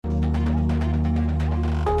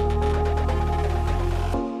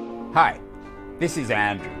Hi, this is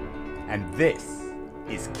Andrew, and this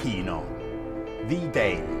is Keen On, the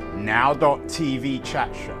daily now.tv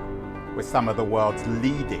chat show with some of the world's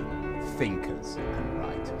leading thinkers and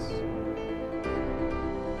writers.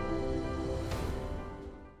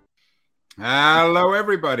 Hello,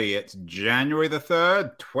 everybody. It's January the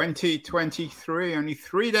 3rd, 2023, only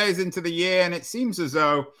 3 days into the year, and it seems as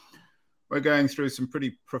though we're going through some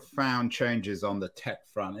pretty profound changes on the tech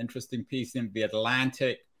front. Interesting piece in The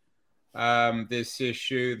Atlantic. This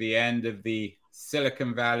issue, The End of the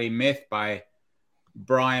Silicon Valley Myth by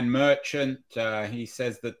Brian Merchant. He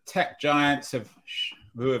says that tech giants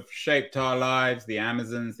who have shaped our lives, the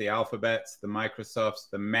Amazons, the Alphabets, the Microsofts,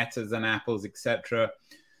 the Metas and Apples, etc.,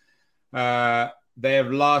 they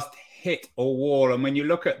have last hit a wall. And when you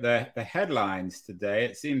look at the headlines today,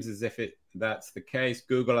 it seems as if that's the case.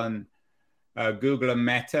 Google and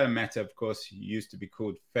Meta, of course, used to be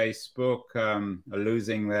called Facebook, are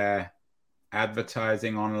losing their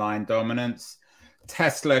advertising online dominance.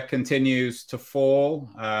 Tesla continues to fall.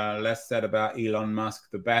 Less said about Elon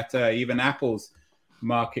Musk, the better. Even Apple's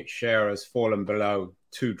market share has fallen below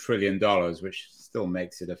 $2 trillion, which still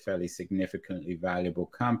makes it a fairly significantly valuable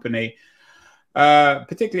company.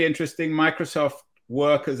 Particularly interesting, Microsoft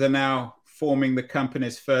workers are now forming the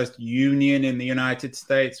company's first union in the United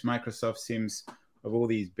States. Microsoft seems, of all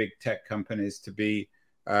these big tech companies, to be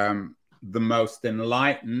the most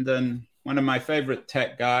enlightened. And one of my favorite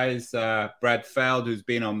tech guys, Brad Feld, who's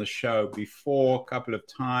been on the show before a couple of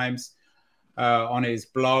times, on his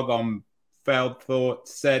blog on Feld Thought,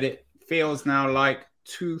 said it feels now like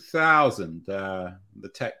 2000, the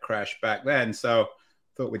tech crash back then. So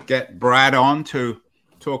thought we'd get Brad on to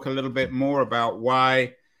talk a little bit more about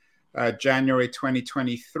why January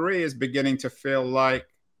 2023 is beginning to feel like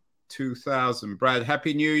 2000. Brad,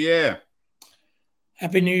 Happy New Year.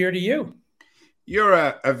 Happy New Year to you. You're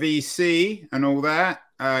a VC and all that.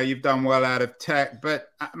 You've done well out of tech, but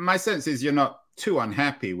my sense is you're not too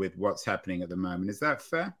unhappy with what's happening at the moment. Is that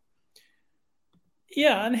fair?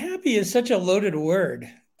 Yeah, unhappy is such a loaded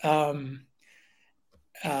word. There's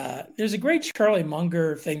a great Charlie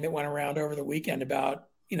Munger thing that went around over the weekend about,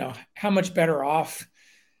 how much better off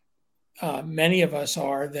many of us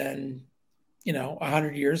are than,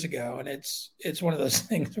 100 years ago. And it's one of those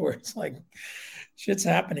things where it's like, shit's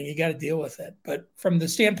happening. You got to deal with it. But from the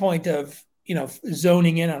standpoint of,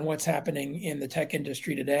 zoning in on what's happening in the tech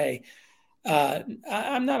industry today,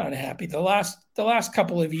 I'm not unhappy. The last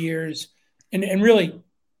couple of years, and really,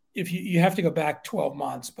 if you have to go back 12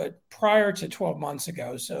 months, but prior to 12 months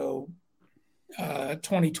ago, so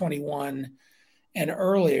 2021 and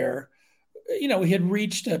earlier, we had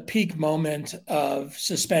reached a peak moment of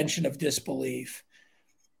suspension of disbelief.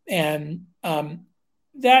 And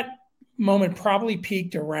that moment probably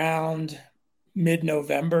peaked around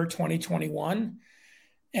mid-November 2021.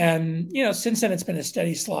 And, since then, it's been a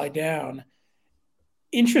steady slide down.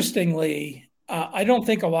 Interestingly, I don't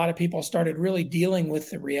think a lot of people started really dealing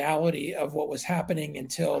with the reality of what was happening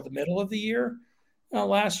until the middle of the year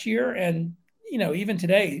last year. And, even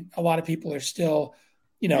today, a lot of people are still,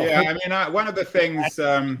 one of the things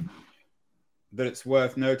that it's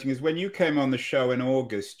worth noting is when you came on the show in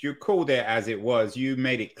August, you called it as it was. You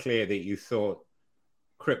made it clear that you thought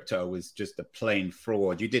crypto was just a plain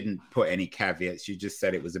fraud. You didn't put any caveats. You just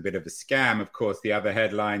said it was a bit of a scam. Of course, the other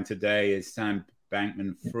headline today is Sam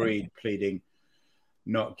Bankman-Fried pleading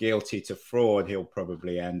not guilty to fraud. He'll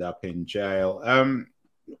probably end up in jail.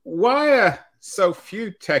 Why are so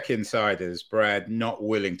few tech insiders, Brad, not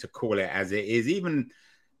willing to call it as it is, even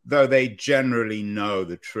though they generally know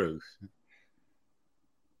the truth?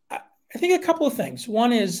 I think a couple of things.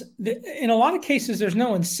 One is, in a lot of cases, there's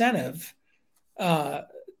no incentive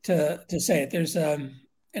to say it. There's an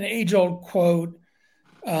age-old quote.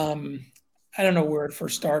 I don't know where it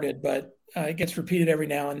first started, but it gets repeated every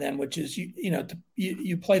now and then, which is,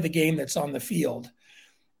 you play the game that's on the field.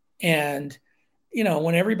 And,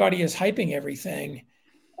 when everybody is hyping everything,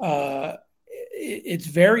 it's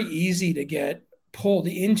very easy to get pulled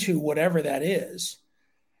into whatever that is.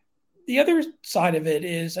 The other side of it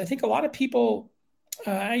is, I think a lot of people,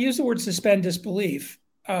 I use the word suspend disbelief.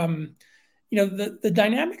 The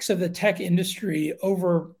dynamics of the tech industry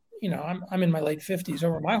over, I'm in my late 50s,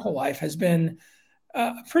 over my whole life has been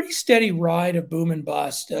a pretty steady ride of boom and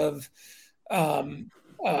bust, of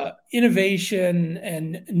innovation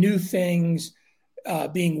and new things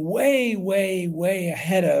being way, way, way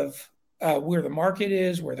ahead of where the market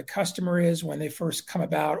is, where the customer is when they first come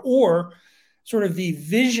about, or sort of the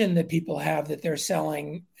vision that people have that they're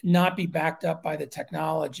selling not be backed up by the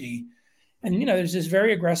technology. And, you know, there's this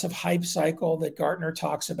very aggressive hype cycle that Gartner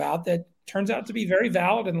talks about that turns out to be very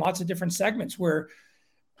valid in lots of different segments where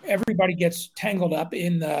everybody gets tangled up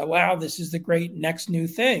in the, wow, this is the great next new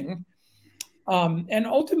thing. And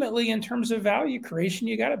ultimately, in terms of value creation,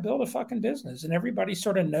 you got to build a fucking business. And everybody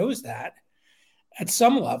sort of knows that at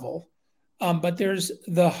some level. But there's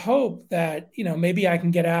the hope that, you know, maybe I can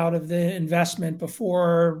get out of the investment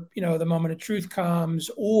before, you know, the moment of truth comes,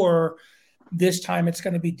 or this time it's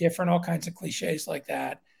going to be different, all kinds of cliches like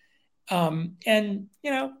that. And,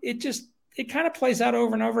 you know, it kind of plays out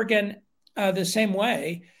over and over again the same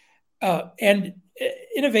way. And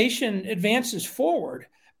innovation advances forward,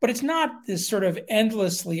 but it's not this sort of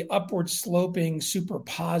endlessly upward sloping, super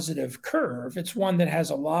positive curve. It's one that has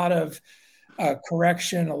a lot of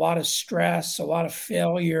correction, a lot of stress, a lot of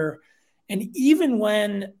failure. And even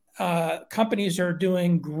when companies are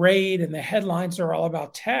doing great and the headlines are all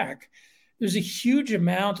about tech, there's a huge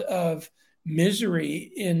amount of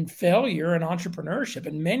misery in failure and entrepreneurship,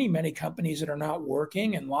 and many, many companies that are not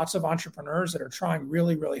working, and lots of entrepreneurs that are trying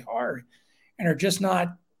really, really hard and are just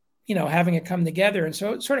not, you know, having it come together. And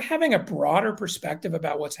so sort of having a broader perspective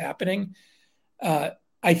about what's happening, I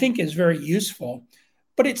think is very useful.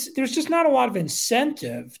 But there's just not a lot of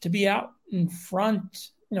incentive to be out in front,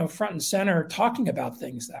 you know, front and center talking about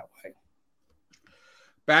things that way.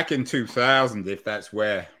 Back in 2000, if that's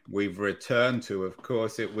where we've returned to, of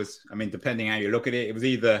course, it was, I mean, depending how you look at it, it was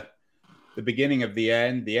either the beginning of the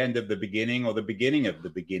end of the beginning, or the beginning of the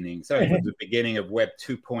beginning. So it was the beginning of Web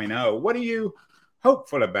 2.0. What are you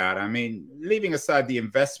hopeful about? I mean, leaving aside the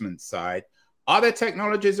investment side, are there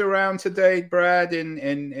technologies around today, Brad,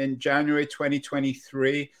 in January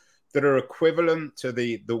 2023 that are equivalent to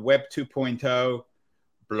the Web 2.0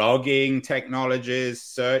 blogging technologies,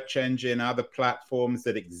 search engine, other platforms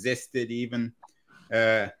that existed even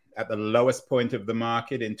at the lowest point of the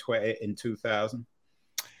market in 2000?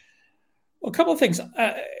 Well, a couple of things.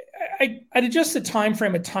 I'd adjust the time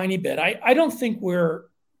frame a tiny bit. I don't think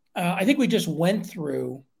I think we just went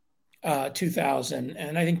through 2000,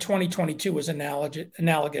 and I think 2022 was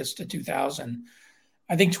analogous to 2000.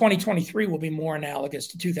 I think 2023 will be more analogous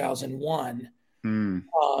to 2001.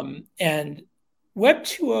 And Web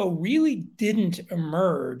 2.0 really didn't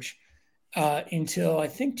emerge until I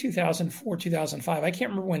think 2004, 2005. I can't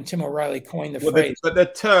remember when Tim O'Reilly coined the phrase.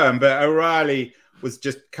 But O'Reilly was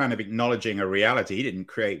just kind of acknowledging a reality. He didn't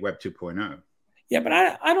create Web 2.0. Yeah, but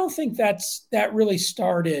I don't think that really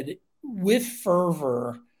started with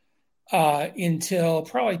fervor until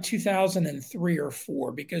probably 2003 or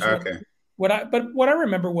 4, because what I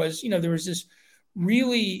remember was, you know, there was this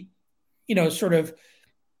really, you know, sort of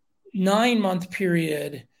 9-month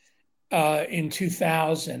period in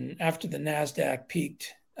 2000 after the NASDAQ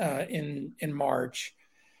peaked in March,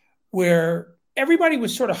 where everybody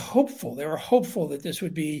was sort of hopeful. They were hopeful that this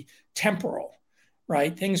would be temporal,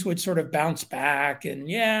 right? Things would sort of bounce back, and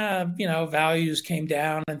yeah, you know, values came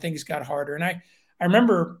down and things got harder. And I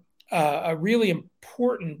remember a really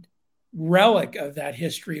important relic of that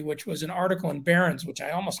history, which was an article in Barron's, which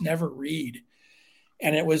I almost never read.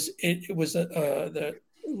 And it was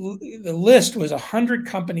the list was 100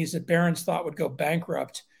 companies that Barron's thought would go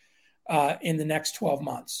bankrupt in the next 12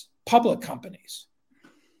 months, public companies.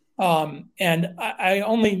 And I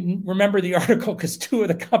only remember the article because 2 of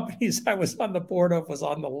the companies I was on the board of was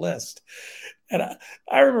on the list. And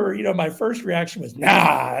I remember, you know, my first reaction was,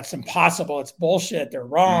 nah, that's impossible. It's bullshit. They're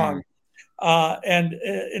wrong. And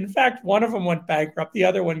in fact, one of them went bankrupt. The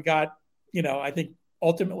other one got, you know, I think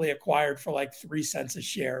ultimately acquired for like 3 cents a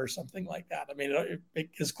share or something like that. I mean,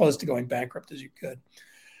 as close to going bankrupt as you could.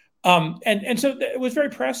 And so it was very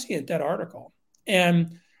prescient, that article.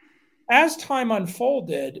 And as time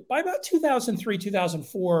unfolded, by about 2003,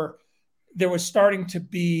 2004, there was starting to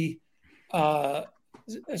be a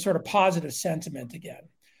sort of positive sentiment again.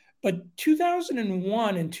 But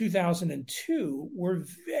 2001 and 2002 were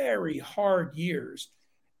very hard years,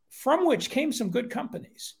 from which came some good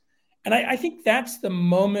companies. And I think that's the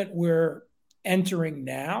moment we're entering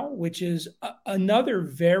now, which is another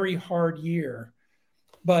very hard year.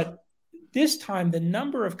 But this time, the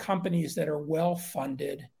number of companies that are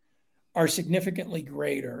well-funded are significantly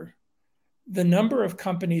greater. The number of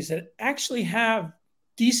companies that actually have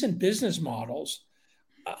decent business models,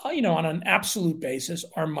 you know, on an absolute basis,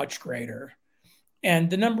 are much greater. And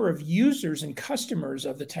the number of users and customers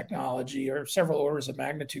of the technology are several orders of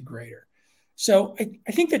magnitude greater. So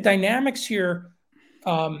I think the dynamics here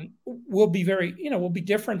will be will be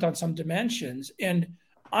different on some dimensions. And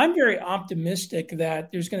I'm very optimistic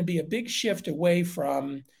that there's going to be a big shift away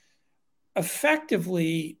from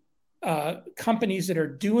effectively companies that are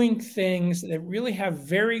doing things that really have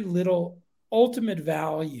very little ultimate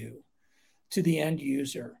value to the end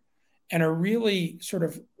user and are really sort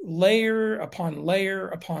of layer upon layer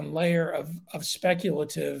upon layer of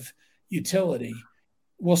speculative utility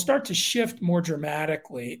will start to shift more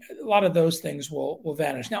dramatically. A lot of those things will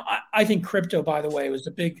vanish. Now, I think crypto, by the way, was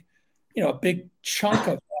a big chunk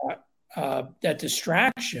of that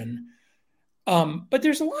distraction. But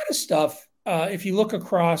there's a lot of stuff. If you look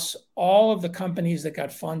across all of the companies that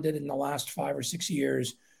got funded in the last 5 or 6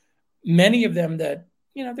 years, many of them that,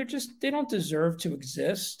 they don't deserve to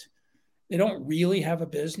exist. They don't really have a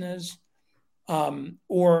business.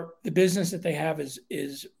 Or the business that they have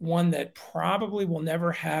is one that probably will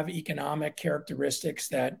never have economic characteristics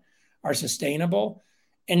that are sustainable.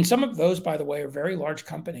 And some of those, by the way, are very large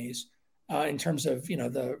companies in terms of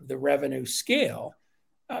the revenue scale.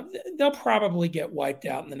 They'll probably get wiped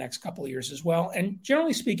out in the next couple of years as well. And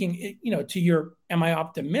generally speaking, to your, am I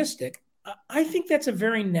optimistic? I think that's a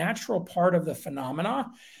very natural part of the phenomena.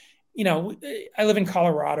 I live in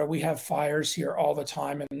Colorado. We have fires here all the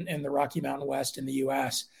time in the Rocky Mountain West in the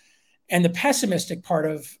U.S. And the pessimistic part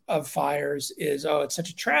of fires is, it's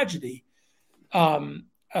such a tragedy.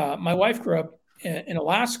 My wife grew up in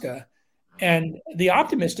Alaska, and the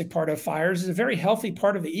optimistic part of fires is a very healthy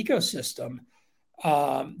part of the ecosystem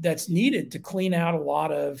that's needed to clean out a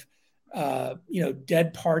lot of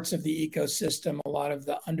dead parts of the ecosystem, a lot of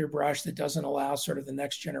the underbrush that doesn't allow sort of the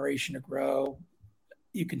next generation to grow.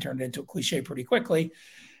 You can turn it into a cliche pretty quickly.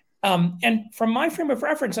 And from my frame of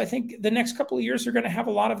reference, I think the next couple of years are going to have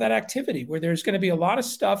a lot of that activity where there's going to be a lot of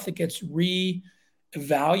stuff that gets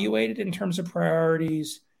re-evaluated in terms of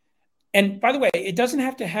priorities. And by the way, it doesn't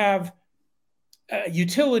have to have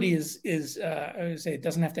utility I would say it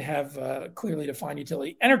doesn't have to have clearly defined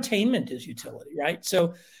utility. Entertainment is utility, right?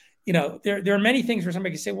 So, there are many things where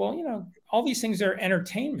somebody can say, well, all these things are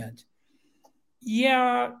entertainment.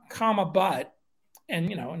 Yeah, but.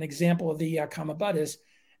 And, an example of the comma but is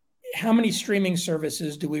how many streaming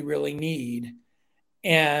services do we really need?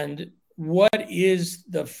 And what is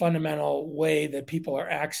the fundamental way that people are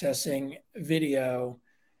accessing video?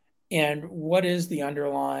 And what is the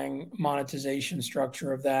underlying monetization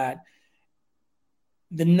structure of that?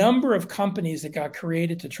 The number of companies that got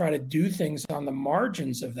created to try to do things on the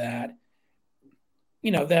margins of that,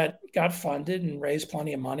 that got funded and raised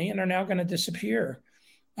plenty of money and are now going to disappear.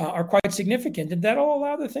 Are quite significant, and that'll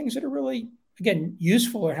allow the things that are really, again,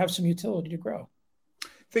 useful or have some utility to grow.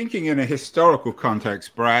 Thinking in a historical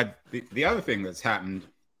context, Brad, the other thing that's happened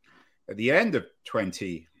at the end of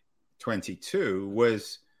 2022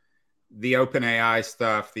 was the OpenAI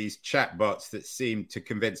stuff, these chatbots that seemed to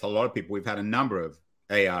convince a lot of people. We've had a number of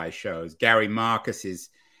AI shows. Gary Marcus is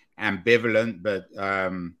ambivalent, but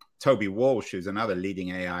Toby Walsh, who's another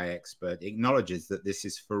leading AI expert, acknowledges that this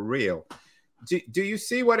is for real. Do you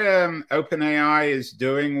see what OpenAI is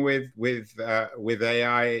doing with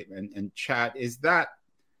AI and chat? Is that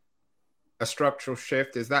a structural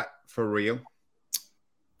shift? Is that for real?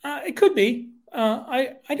 It could be.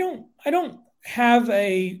 I don't have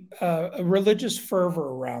a religious fervor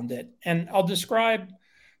around it, and I'll describe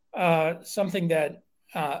something that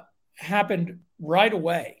happened right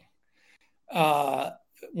away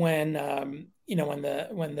when the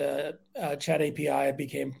chat API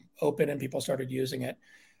became open and people started using it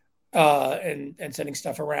and sending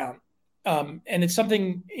stuff around. And it's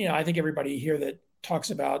something, I think everybody here that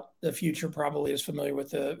talks about the future probably is familiar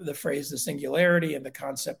with the phrase, the singularity, and the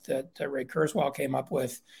concept that Ray Kurzweil came up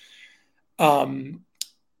with.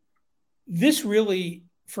 This really,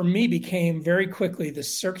 for me, became very quickly the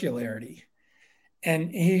circularity.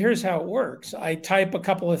 And here's how it works. I type a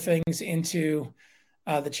couple of things into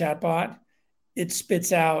the chatbot. It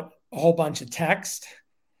spits out a whole bunch of text.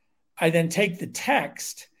 I then take the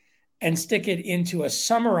text and stick it into a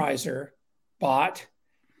summarizer bot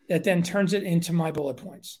that then turns it into my bullet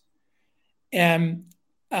points. And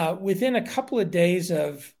within a couple of days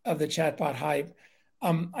of the chatbot hype,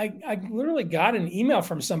 I literally got an email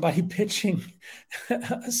from somebody pitching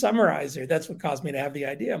a summarizer. That's what caused me to have the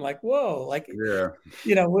idea. I'm like, whoa, we're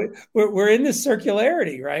in this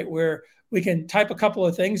circularity, right? Where we can type a couple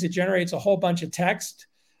of things, it generates a whole bunch of text,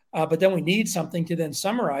 but then we need something to then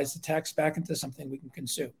summarize the text back into something we can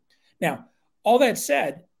consume. Now, all that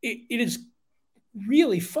said, it is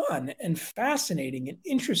really fun and fascinating and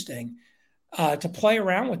interesting to play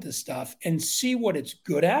around with this stuff and see what it's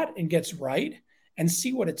good at and gets right, and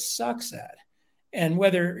see what it sucks at. And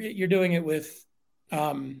whether you're doing it with,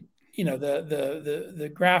 the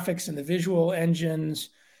graphics and the visual engines,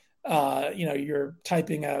 you're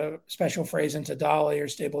typing a special phrase into DALL-E or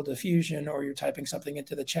Stable Diffusion, or you're typing something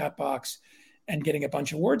into the chat box and getting a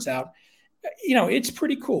bunch of words out. It's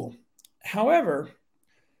pretty cool. However,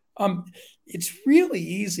 it's really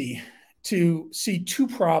easy to see two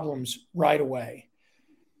problems right away.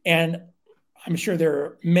 And I'm sure there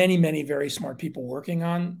are many, many very smart people working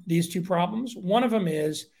on these two problems. One of them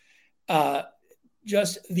is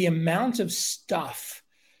just the amount of stuff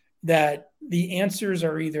that the answers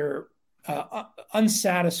are either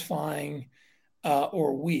unsatisfying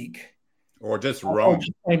or weak, or just wrong, or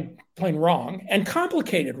just plain wrong and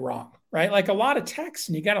complicated wrong, right? Like a lot of text,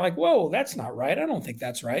 and you got to like, whoa, that's not right. I don't think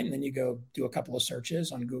that's right. And then you go do a couple of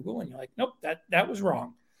searches on Google, and you're like, nope, that was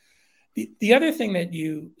wrong. The other thing that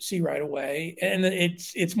you see right away, and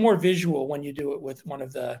it's more visual when you do it with one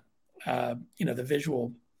of the the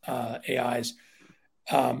visual AIs,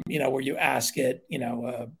 where you ask it,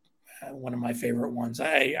 one of my favorite ones.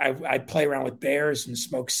 I play around with bears and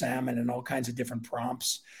smoked salmon and all kinds of different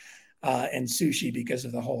prompts and sushi because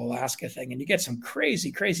of the whole Alaska thing. And you get some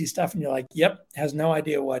crazy, crazy stuff. And you're like, yep, has no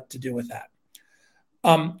idea what to do with that.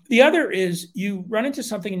 The other is you run into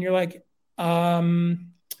something and you're like,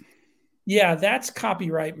 yeah, that's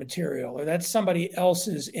copyright material, or that's somebody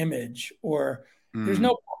else's image, or there's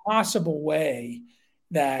no possible way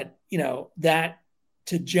that, that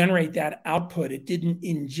to generate that output, it didn't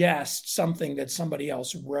ingest something that somebody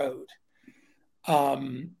else wrote.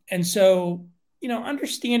 And so,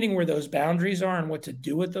 understanding where those boundaries are and what to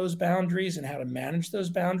do with those boundaries and how to manage those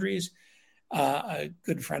boundaries. A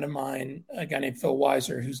good friend of mine, a guy named Phil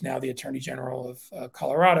Weiser, who's now the Attorney General of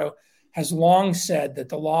Colorado, has long said that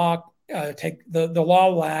the law the law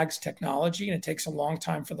lags technology, and it takes a long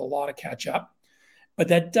time for the law to catch up. But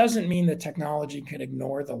that doesn't mean that technology can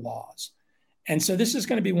ignore the laws. And so this is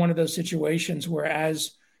going to be one of those situations where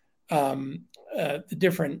as the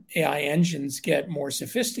different AI engines get more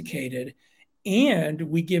sophisticated and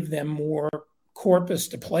we give them more corpus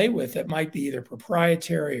to play with that might be either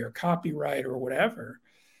proprietary or copyright or whatever,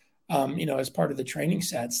 as part of the training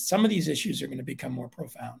sets, some of these issues are going to become more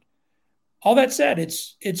profound. All that said,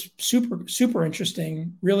 it's super, super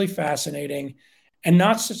interesting, really fascinating, and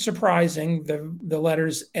not surprising. The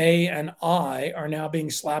letters A and I are now being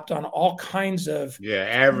slapped on all kinds of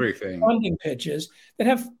everything funding pitches that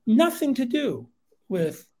have nothing to do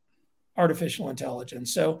with artificial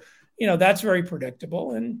intelligence. So, that's very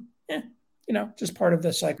predictable and, just part of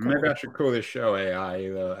the cycle. Maybe I should call this show AI,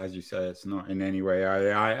 as you say, it's not in any way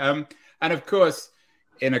AI. And of course,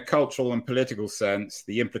 in a cultural and political sense,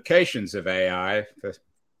 the implications of AI for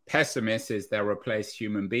pessimists is they'll replace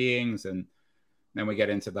human beings. And then we get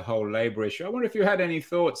into the whole labor issue. I wonder if you had any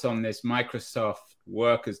thoughts on this Microsoft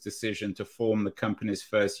workers' decision to form the company's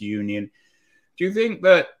first union. Do you think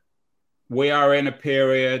that we are in a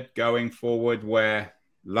period going forward where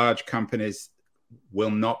large companies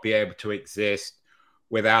will not be able to exist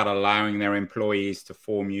without allowing their employees to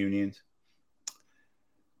form unions?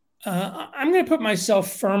 I'm going to put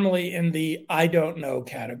myself firmly in the I don't know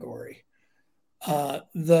category.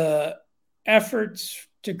 The efforts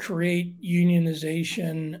to create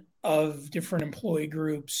unionization of different employee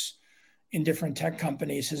groups in different tech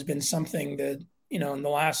companies has been something that, in the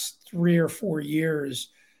last 3 or 4 years,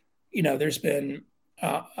 there's been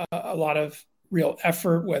a lot of real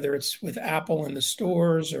effort, whether it's with Apple in the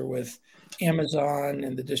stores or with Amazon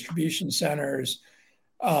and the distribution centers.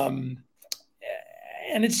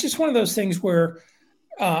 And it's just one of those things where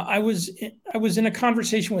I was in a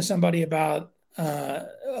conversation with somebody about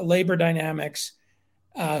labor dynamics,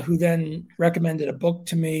 who then recommended a book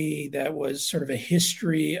to me that was sort of a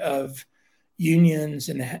history of unions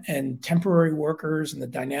and temporary workers and the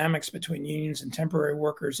dynamics between unions and temporary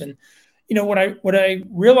workers. And what I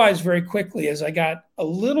realized very quickly as I got a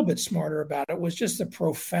little bit smarter about it was just the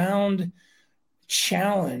profound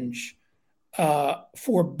challenge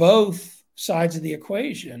for both sides of the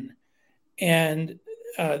equation, and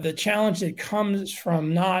the challenge that comes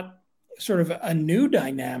from not sort of a new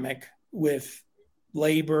dynamic with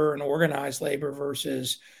labor and organized labor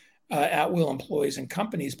versus at-will employees and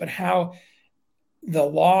companies, but how the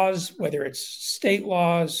laws, whether it's state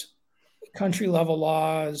laws, country level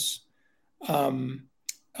laws,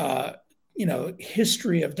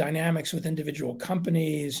 history of dynamics with individual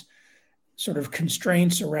companies, sort of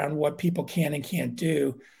constraints around what people can and can't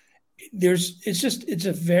do. It's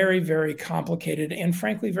a very, very complicated and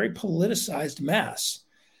frankly, very politicized mess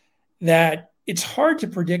that it's hard to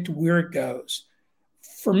predict where it goes.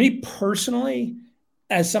 For me personally,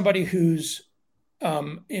 as somebody who's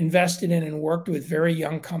invested in and worked with very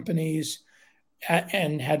young companies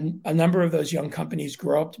and had a number of those young companies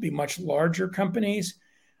grow up to be much larger companies,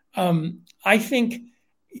 I think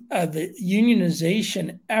the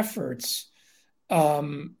unionization efforts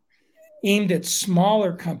aimed at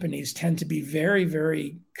smaller companies tend to be very,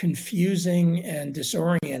 very confusing and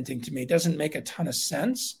disorienting to me. It doesn't make a ton of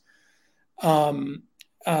sense.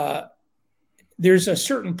 There's a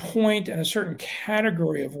certain point and a certain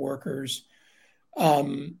category of workers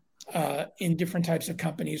in different types of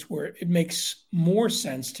companies where it makes more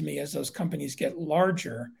sense to me as those companies get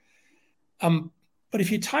larger. But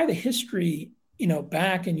if you tie the history,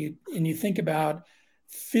 back and you think about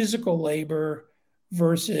physical labor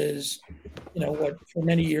versus, what for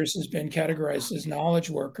many years has been categorized as knowledge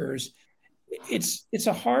workers, it's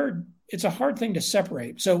a hard thing to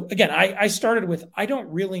separate. So again, I started with, I don't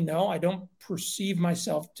really know. I don't perceive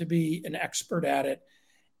myself to be an expert at it.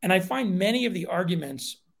 And I find many of the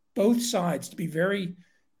arguments, both sides, to be very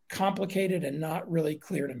complicated and not really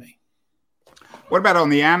clear to me. What about on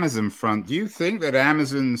the Amazon front? Do you think that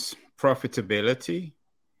Amazon's profitability,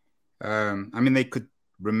 they could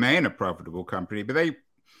remain a profitable company, but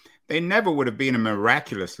they never would have been a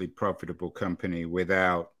miraculously profitable company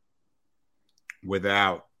without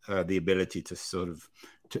the ability to sort of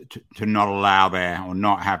to not allow or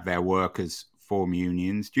not have their workers form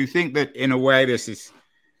unions. Do you think that in a way this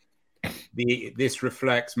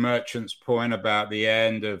reflects Merchant's point about the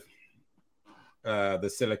end of the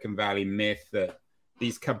Silicon Valley myth that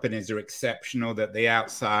these companies are exceptional, that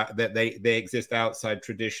they exist outside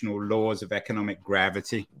traditional laws of economic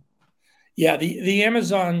gravity? Yeah, the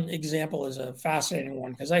Amazon example is a fascinating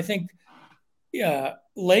one because I think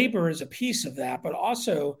labor is a piece of that, but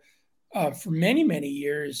also for many, many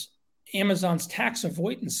years, Amazon's tax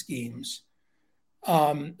avoidance schemes,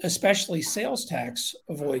 especially sales tax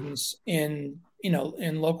avoidance in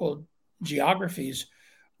local geographies,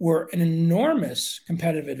 were an enormous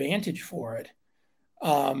competitive advantage for it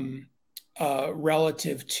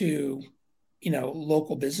relative to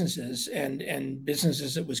local businesses and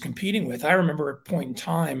businesses it was competing with. I remember a point in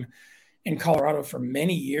time in Colorado for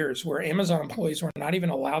many years where Amazon employees were not even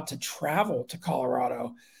allowed to travel to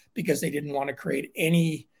Colorado because they didn't want to create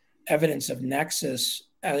any evidence of nexus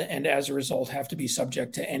and as a result have to be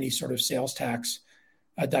subject to any sort of sales tax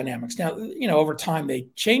dynamics. Now, over time they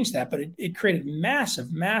changed that, but it created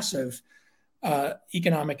massive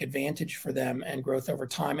economic advantage for them and growth over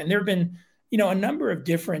time. And there have been, a number of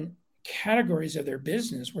different categories of their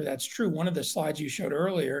business where that's true. One of the slides you showed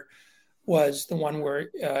earlier was the one where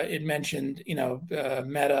it mentioned,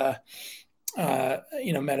 Meta,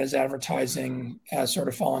 Meta's advertising sort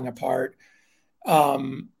of falling apart.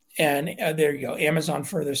 And there you go. Amazon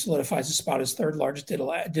further solidifies the spot as third largest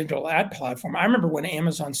digital ad platform. I remember when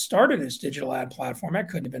Amazon started its digital ad platform, that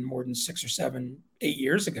couldn't have been more than 6 or 7, 8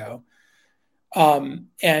 years ago. And,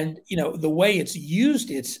 the way it's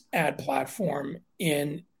used its ad platform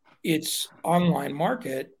in its online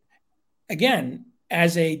market, again,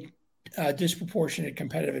 as a disproportionate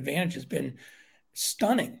competitive advantage has been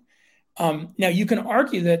stunning. Now, you can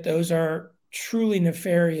argue that those are truly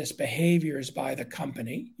nefarious behaviors by the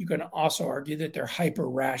company. You can also argue that they're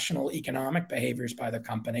hyper-rational economic behaviors by the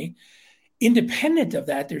company. Independent of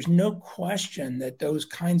that, there's no question that those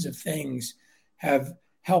kinds of things have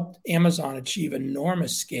helped Amazon achieve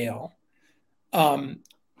enormous scale.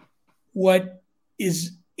 What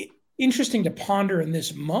is interesting to ponder in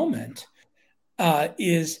this moment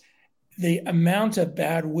is the amount of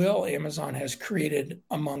bad will Amazon has created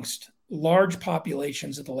amongst large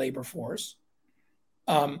populations of the labor force,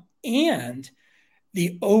 and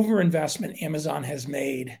the overinvestment Amazon has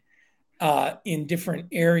made in different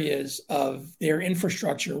areas of their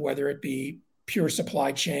infrastructure, whether it be pure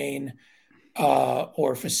supply chain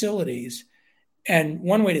or facilities. And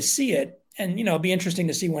one way to see it, and it'll be interesting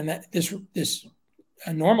to see when this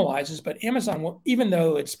normalizes. But Amazon, even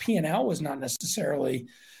though its P&L was not necessarily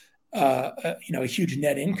a huge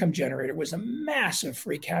net income generator, was a massive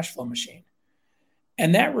free cash flow machine.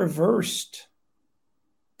 And that reversed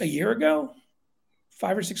a year ago,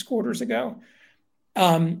 5 or 6 quarters ago,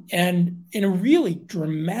 and in a really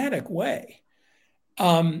dramatic way.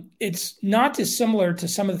 It's not dissimilar to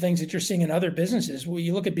some of the things that you're seeing in other businesses. When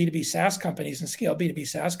you look at B2B SaaS companies and scale B2B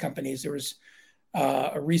SaaS companies, there was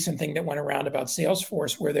a recent thing that went around about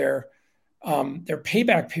Salesforce where their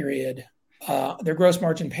payback period, their gross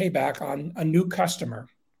margin payback on a new customer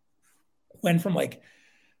went from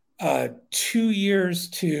 2 years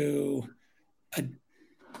to a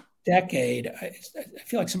decade. I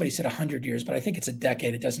feel like somebody said 100 years, but I think it's a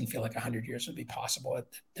decade. It doesn't feel like 100 years would be possible.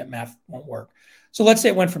 That math won't work. So let's say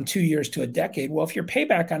it went from 2 years to a decade. Well, if your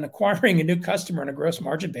payback on acquiring a new customer on a gross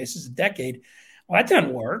margin basis is a decade, well, that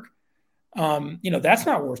doesn't work. That's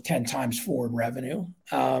not worth 10 times forward revenue.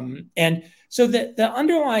 And so the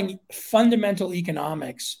underlying fundamental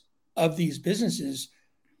economics of these businesses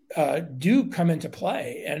do come into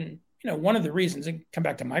play. And one of the reasons, and come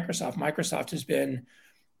back to Microsoft, Microsoft has been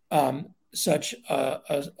such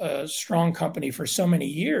a strong company for so many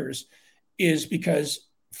years is because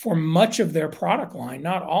for much of their product line,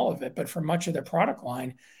 not all of it, but for much of their product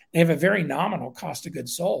line, they have a very nominal cost of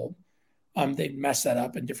goods sold. They mess that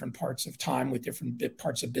up in different parts of time with different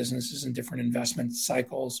parts of businesses and different investment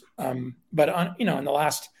cycles. But in the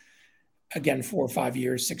last, again, 4 or 5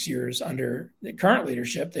 years, 6 years under the current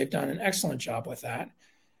leadership, they've done an excellent job with that.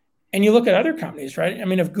 And you look at other companies, right? I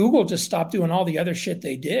mean, if Google just stopped doing all the other shit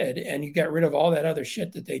they did and you got rid of all that other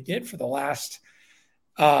shit that they did for the last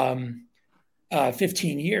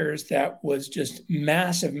 15 years, that was just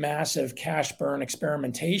massive cash burn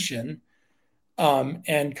experimentation,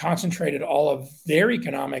 and concentrated all of their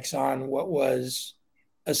economics on what was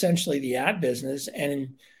essentially the ad business.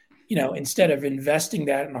 And, instead of investing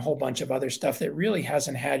that in a whole bunch of other stuff that really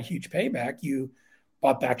hasn't had huge payback, you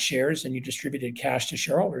bought back shares and you distributed cash to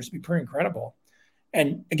shareholders. It'd be pretty incredible.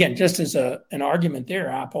 And again, just as an argument there,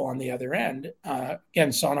 Apple on the other end,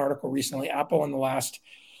 again, saw an article recently, Apple in the last,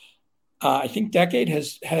 I think decade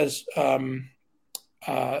has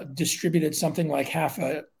distributed something like half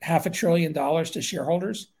a $1 trillion to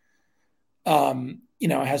shareholders. It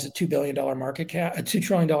has a $2 billion market cap, a $2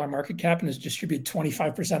 trillion market cap, and has distributed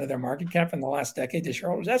 25% of their market cap in the last decade to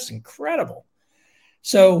shareholders. That's incredible.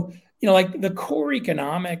 So, like the core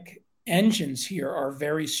economic engines here are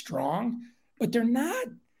very strong, but they're not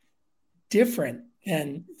different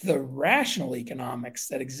than the rational economics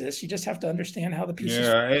that exist. You just have to understand how the pieces.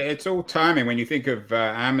 Yeah, it's all timing. When you think of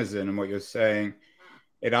Amazon and what you're saying,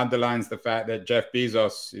 it underlines the fact that Jeff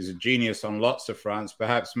Bezos is a genius on lots of fronts,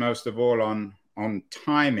 perhaps most of all on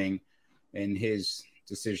timing in his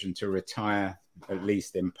decision to retire, at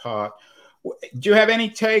least in part. Do you have any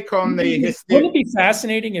take on the history? Wouldn't it be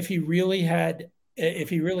fascinating if he really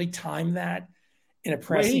timed that in a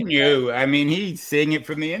press? Well, he knew. I mean, he's seeing it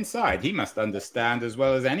from the inside. He must understand as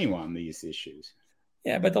well as anyone these issues.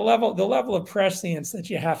 Yeah, but the level of prescience that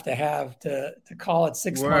you have to call it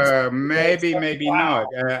 6 months. Well, maybe not.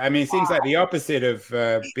 I mean, it seems like the opposite of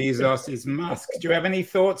Bezos is Musk. Do you have any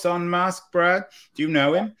thoughts on Musk, Brad? Do you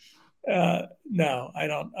know him? No, I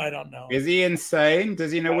don't know. Is he insane?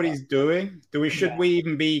 Does he know what he's doing? Should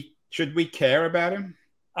we care about him?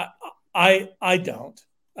 I don't.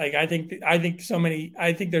 Like, I think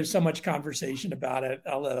there's so much conversation about it.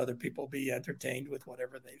 I'll let other people be entertained with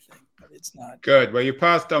whatever they think, but it's not good. Well, you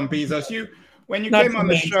passed on Bezos. When you came on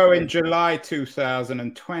the show in July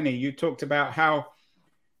 2020, you talked about how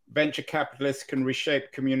venture capitalists can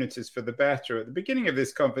reshape communities for the better. At the beginning of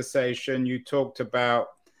this conversation, you talked about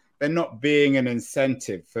there not being an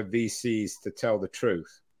incentive for VCs to tell the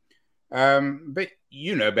truth. But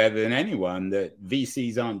you know better than anyone that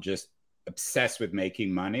VCs aren't just obsessed with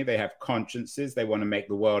making money. They have consciences. They want to make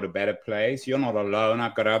the world a better place. You're not alone.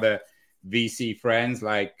 I've got other VC friends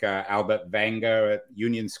like Albert Wenger at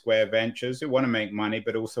Union Square Ventures who want to make money,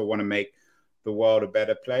 but also want to make the world a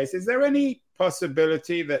better place. Is there any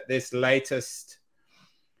possibility that this latest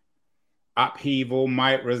upheaval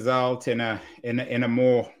might result in a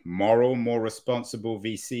more moral, more responsible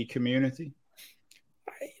VC community?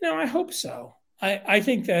 I hope so. I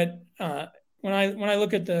think that when I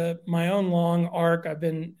look at my own long arc, I've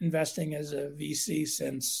been investing as a VC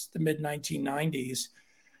since the mid 1990s.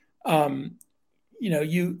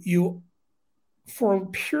 You for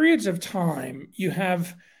periods of time, you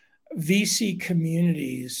have VC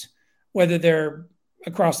communities, whether they're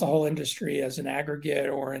across the whole industry as an aggregate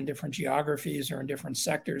or in different geographies or in different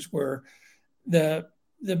sectors, where the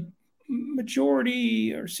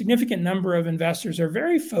majority or significant number of investors are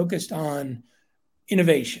very focused on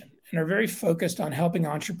innovation and are very focused on helping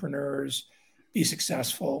entrepreneurs be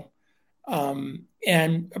successful,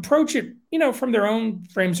 and approach it, from their own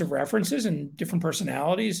frames of references and different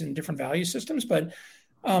personalities and different value systems, but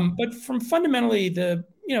from fundamentally the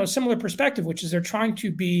similar perspective, which is they're trying to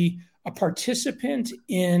be a participant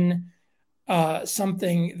in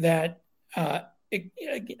something that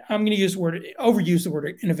I'm going to overuse the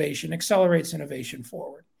word innovation, accelerates innovation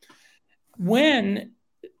forward. When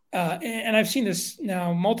and I've seen this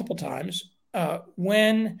now multiple times,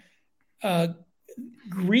 when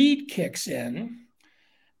greed kicks in,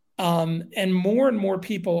 and more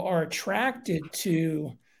people are attracted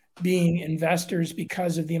to being investors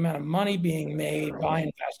because of the amount of money being made by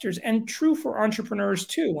investors, and true for entrepreneurs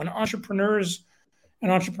too. When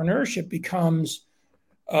entrepreneurship becomes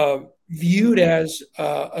viewed as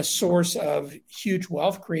a source of huge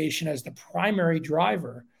wealth creation as the primary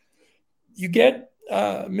driver, you get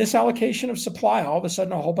misallocation of supply. All of a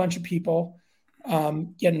sudden, a whole bunch of people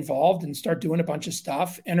get involved and start doing a bunch of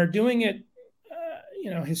stuff and are doing it,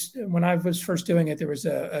 when I was first doing it, there was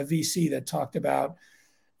a VC that talked about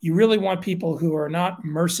you really want people who are not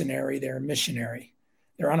mercenary; they're missionary.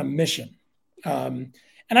 They're on a mission. And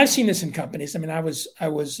I've seen this in companies. I mean, I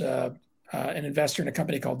was an investor in a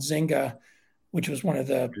company called Zynga, which was one of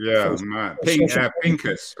the first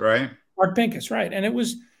Pincus, right? Mark Pincus, right? And it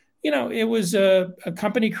was a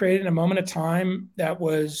company created in a moment of time that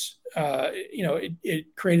was,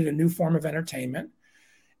 it created a new form of entertainment.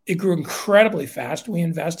 It grew incredibly fast. We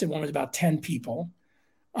invested when it was about 10 people.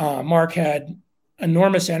 Mark had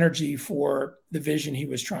enormous energy for the vision he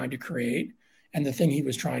was trying to create and the thing he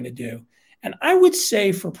was trying to do. And I would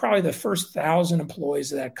say for probably the first 1,000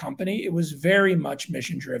 employees of that company, it was very much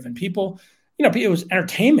mission driven. People, it was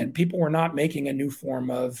entertainment. People were not making a new form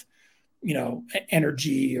of,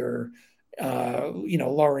 energy or,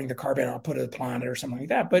 lowering the carbon output of the planet or something like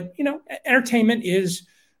that. But, entertainment is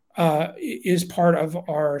part of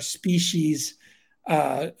our species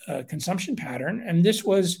consumption pattern. And this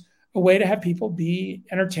was a way to have people be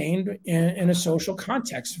entertained in a social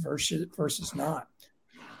context versus not.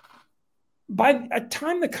 By the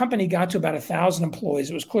time the company got to about 1,000 employees,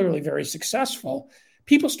 it was clearly very successful.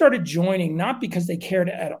 People started joining not because they cared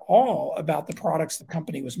at all about the products the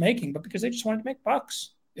company was making, but because they just wanted to make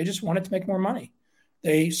bucks. They just wanted to make more money.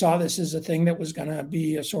 They saw this as a thing that was going to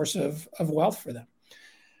be a source of wealth for them.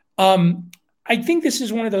 I think this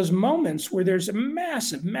is one of those moments where there's a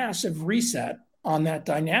massive, massive reset on that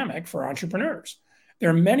dynamic for entrepreneurs. There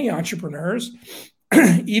are many entrepreneurs,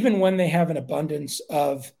 even when they have an abundance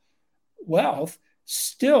of wealth,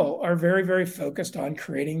 still are very, very focused on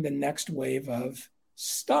creating the next wave of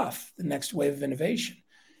stuff, the next wave of innovation.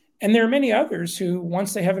 And there are many others who,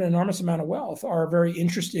 once they have an enormous amount of wealth, are very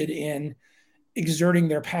interested in exerting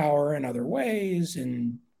their power in other ways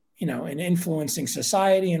and, in influencing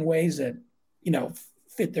society in ways that,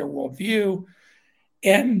 fit their worldview.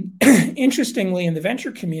 And interestingly, in the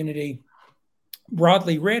venture community,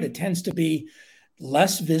 broadly read, it tends to be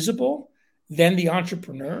less visible than the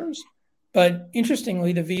entrepreneurs. But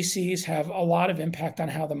interestingly, the VCs have a lot of impact on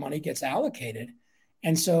how the money gets allocated.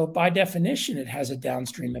 And so by definition, it has a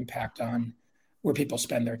downstream impact on where people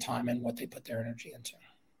spend their time and what they put their energy into.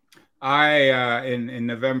 In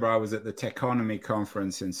November, I was at the Techonomy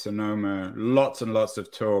conference in Sonoma. Lots and lots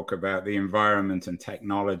of talk about the environment and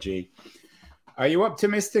technology. Are you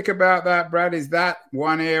optimistic about that, Brad? Is that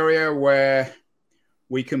one area where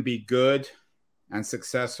we can be good and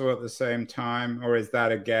successful at the same time? Or is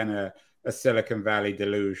that, again, a Silicon Valley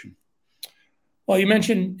delusion? Well, you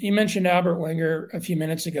mentioned Albert Wenger a few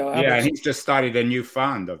minutes ago. Yeah, he's just started a new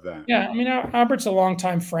fund of that. Yeah, I mean, Albert's a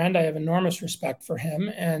longtime friend. I have enormous respect for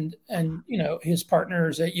him, and his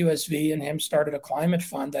partners at USV and him started a climate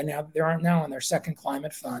fund. And now they're now on their second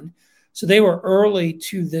climate fund. So they were early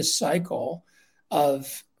to this cycle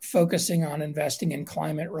of focusing on investing in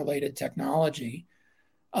climate-related technology.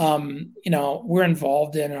 We're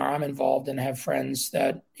involved in, or I'm involved in, have friends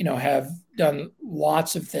that, have done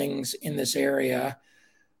lots of things in this area.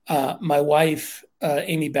 My wife,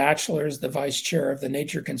 Amy Batchelor, is the vice chair of the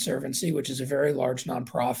Nature Conservancy, which is a very large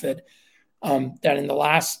nonprofit that in the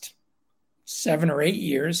last 7 or 8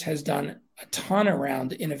 years has done a ton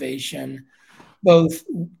around innovation, both,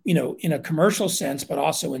 in a commercial sense, but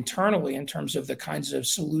also internally in terms of the kinds of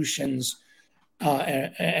solutions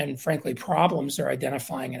and frankly, problems they're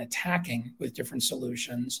identifying and attacking with different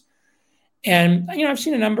solutions. And, I've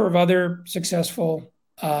seen a number of other successful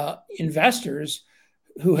investors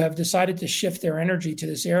who have decided to shift their energy to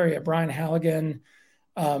this area. Brian Halligan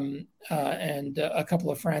and a couple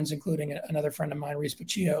of friends, including another friend of mine, Reese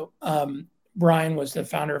Paccio. Brian was the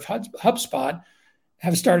founder of HubSpot,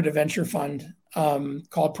 have started a venture fund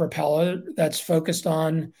called Propeller that's focused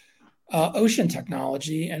on ocean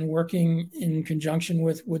technology and working in conjunction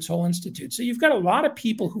with Woods Hole Institute. So you've got a lot of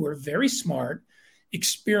people who are very smart,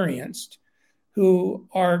 experienced, who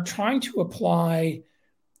are trying to apply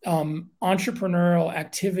entrepreneurial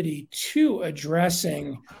activity to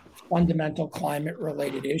addressing fundamental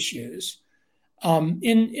climate-related issues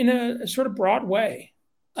in a sort of broad way.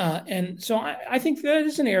 And so I think that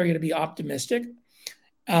is an area to be optimistic.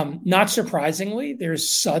 Not surprisingly, there's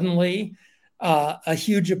suddenly a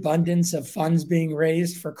huge abundance of funds being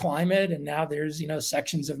raised for climate. And now there's,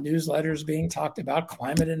 sections of newsletters being talked about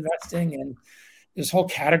climate investing. And there's whole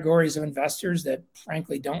categories of investors that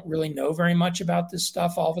frankly don't really know very much about this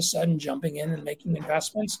stuff, all of a sudden jumping in and making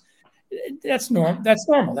investments. That's normal.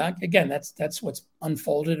 That's what's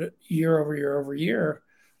unfolded year over year over year,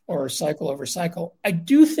 or cycle over cycle. I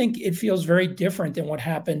do think it feels very different than what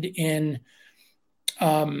happened in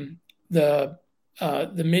the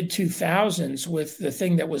mid 2000s with the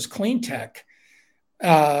thing that was clean tech.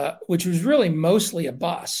 which was really mostly a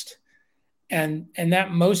bust. And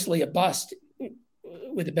that mostly a bust,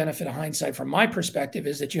 with the benefit of hindsight from my perspective,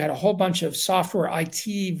 is that you had a whole bunch of software IT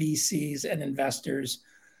VCs and investors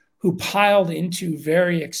who piled into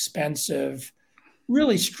very expensive,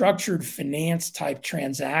 really structured finance type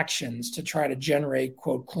transactions to try to generate,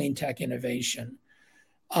 quote, clean tech innovation,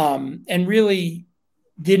 and really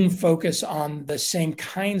didn't focus on the same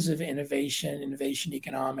kinds of innovation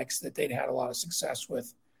economics that they'd had a lot of success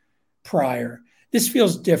with prior. This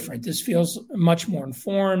feels different. This feels much more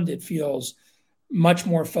informed. It feels much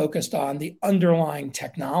more focused on the underlying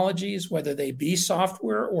technologies, whether they be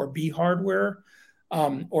software or be hardware,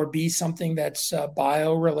 or be something that's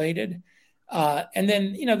bio-related. And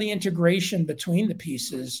then, the integration between the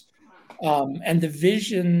pieces, and the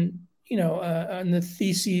vision, and the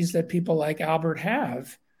theses that people like Albert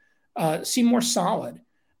have seem more solid.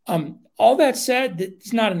 All that said,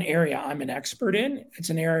 it's not an area I'm an expert in. It's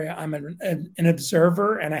an area I'm an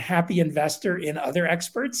observer and a happy investor in other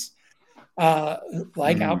experts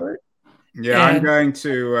like Albert. Yeah, I'm going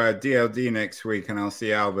to DLD next week, and I'll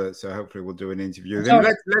see Albert. So hopefully we'll do an interview with him.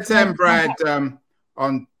 Let's end, Brad,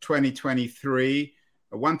 on 2023.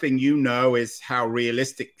 One thing is how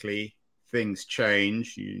realistically things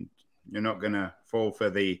change. You're not going to fall for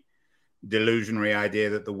the delusionary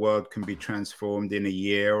idea that the world can be transformed in a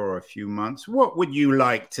year or a few months. What would you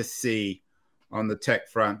like to see on the tech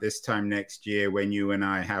front this time next year when you and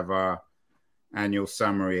I have our annual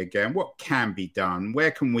summary again? What can be done?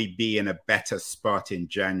 Where can we be in a better spot in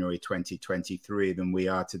January 2023 than we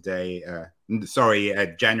are today?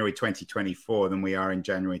 January 2024 than we are in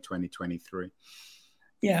January 2023.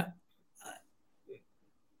 Yeah.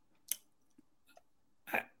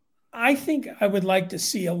 I think I would like to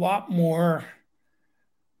see a lot more,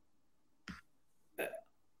 I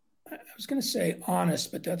was going to say honest,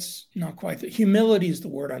 but that's not quite the humility is the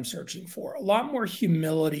word I'm searching for. A lot more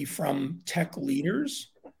humility from tech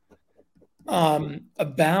leaders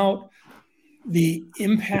about the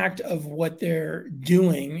impact of what they're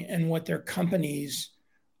doing and what their companies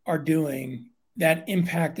are doing, that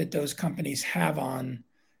impact that those companies have on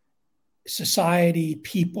society,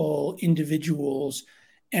 people, individuals,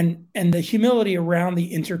 and the humility around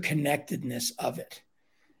the interconnectedness of it.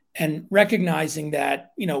 And recognizing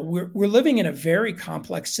that, we're living in a very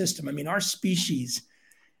complex system. I mean, our species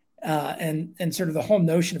and sort of the whole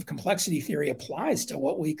notion of complexity theory applies to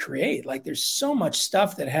what we create. Like, there's so much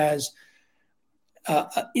stuff that has,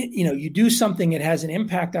 you do something, it has an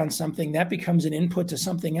impact on something, that becomes an input to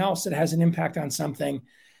something else that has an impact on something.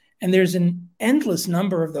 And there's an endless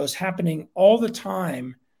number of those happening all the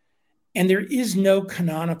time. And there is no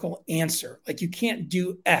canonical answer. Like, you can't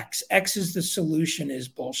do X. X is the solution is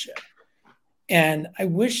bullshit. And I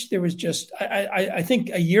wish there was just, I think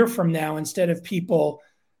a year from now, instead of people,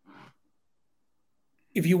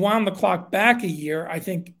 if you wound the clock back a year, I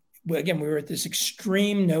think, again, we were at this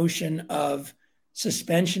extreme notion of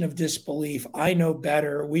suspension of disbelief. I know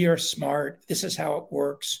better. We are smart. This is how it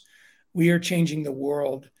works. We are changing the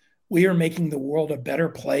world. We are making the world a better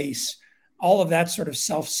place. All of that sort of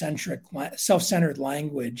self-centered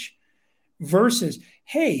language versus,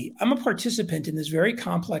 hey, I'm a participant in this very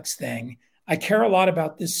complex thing. I care a lot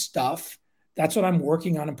about this stuff. That's what I'm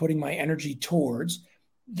working on and putting my energy towards.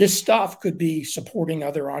 This stuff could be supporting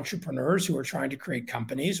other entrepreneurs who are trying to create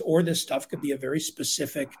companies, or this stuff could be a very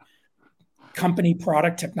specific company,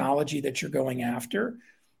 product, technology that you're going after.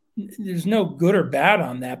 There's no good or bad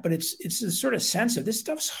on that, but it's a sort of sense of this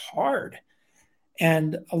stuff's hard.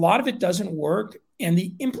 And a lot of it doesn't work. And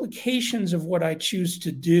the implications of what I choose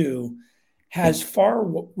to do has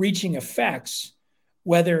far-reaching effects,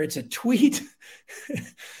 whether it's a tweet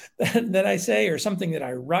that I say, or something that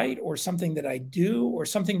I write, or something that I do, or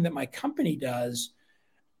something that my company does.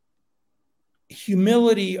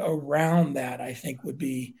 Humility around that, I think, would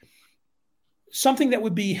be something that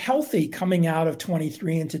would be healthy coming out of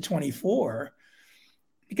 23 into 24.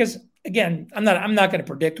 Because, again, I'm not going to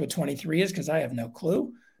predict what 23 is because I have no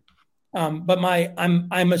clue. But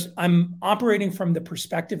I'm operating from the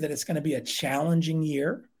perspective that it's going to be a challenging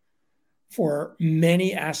year for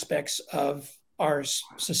many aspects of our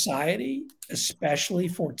society, especially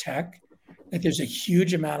for tech. That there's a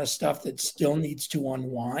huge amount of stuff that still needs to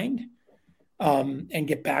unwind and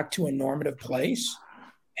get back to a normative place.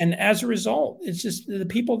 And as a result, it's just the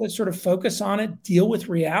people that sort of focus on it, deal with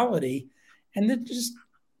reality, and then just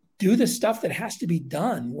do the stuff that has to be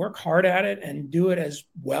done, work hard at it, and do it as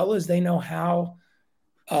well as they know how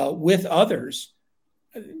with others.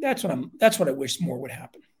 That's what I wish more would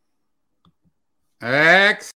happen. Excellent.